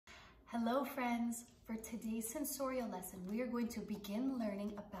Hello friends! For today's sensorial lesson, we are going to begin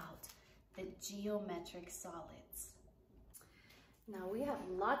learning about the geometric solids. Now we have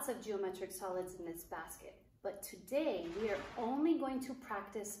lots of geometric solids in this basket, but today we are only going to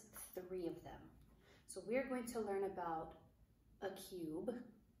practice 3 of them. So we are going to learn about a cube,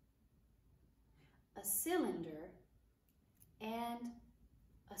 a cylinder, and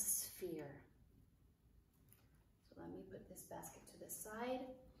a sphere. So let me put this basket to the side.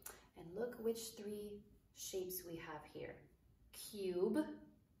 And look which 3 shapes we have here. Cube,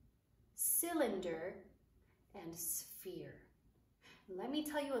 cylinder, and sphere. Let me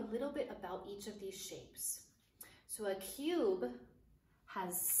tell you a little bit about each of these shapes. So a cube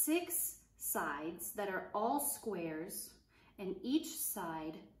has 6 sides that are all squares, and each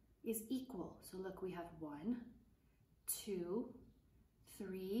side is equal. So look, we have 1, 2,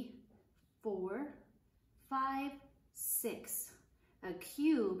 3, 4, 5, 6. A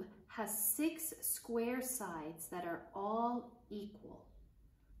cube has 6 square sides that are all equal.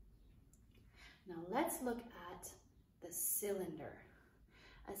 Now let's look at the cylinder.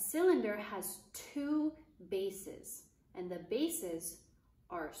 A cylinder has 2 bases, and the bases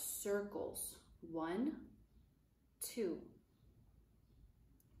are circles. 1, 2.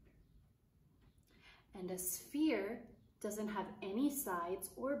 And a sphere doesn't have any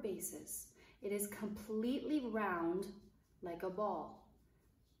sides or bases. It is completely round like a ball.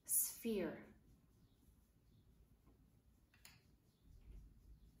 Sphere.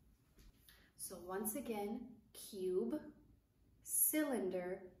 So once again, cube,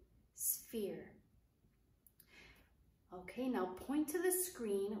 cylinder, sphere. Okay, now point to the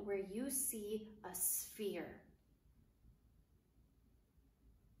screen where you see a sphere.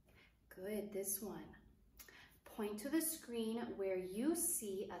 Good, this one. Point to the screen where you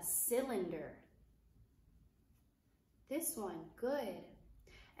see a cylinder. This one, good.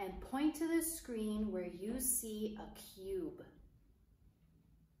 And point to the screen where you see a cube.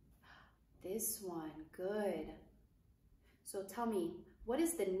 This one, good. So tell me, what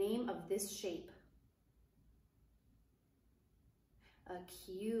is the name of this shape? A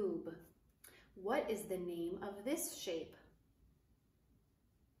cube. What is the name of this shape?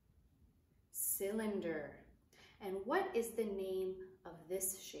 Cylinder. And what is the name of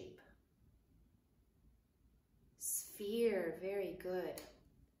this shape? Sphere, very good.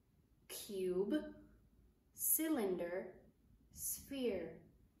 Cube, cylinder, sphere.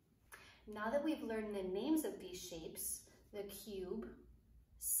 Now that we've learned the names of these shapes, the cube,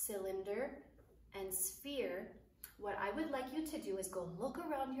 cylinder, and sphere, what I would like you to do is go look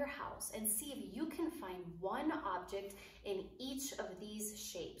around your house and see if you can find one object in each of these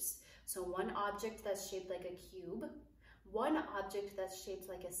shapes. So one object that's shaped like a cube, one object that's shaped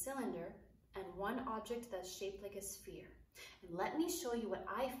like a cylinder, and one object that's shaped like a sphere. And let me show you what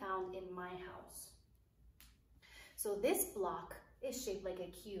I found in my house. So this block is shaped like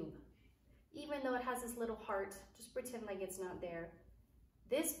a cube. Even though it has this little heart, just pretend like it's not there.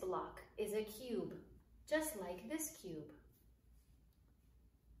 This block is a cube, just like this cube.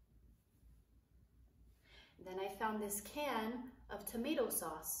 Then I found this can of tomato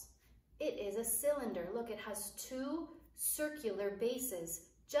sauce. It is a cylinder. Look, it has 2 circular bases,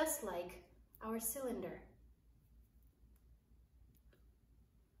 just like our cylinder.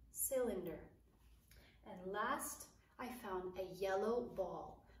 Cylinder. And last, I found a yellow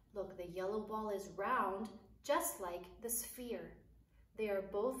ball. Look, the yellow ball is round, just like the sphere. They are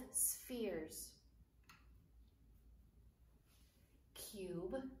both spheres.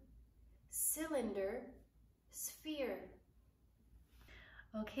 Cube, cylinder, sphere.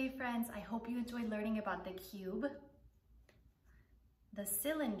 Okay, friends, I hope you enjoyed learning about the cube, the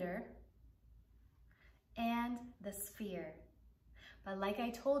cylinder, and the sphere. But like I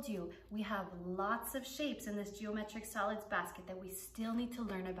told you, we have lots of shapes in this geometric solids basket that we still need to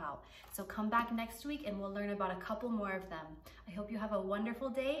learn about. So come back next week and we'll learn about a couple more of them. I hope you have a wonderful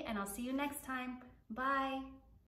day and I'll see you next time. Bye.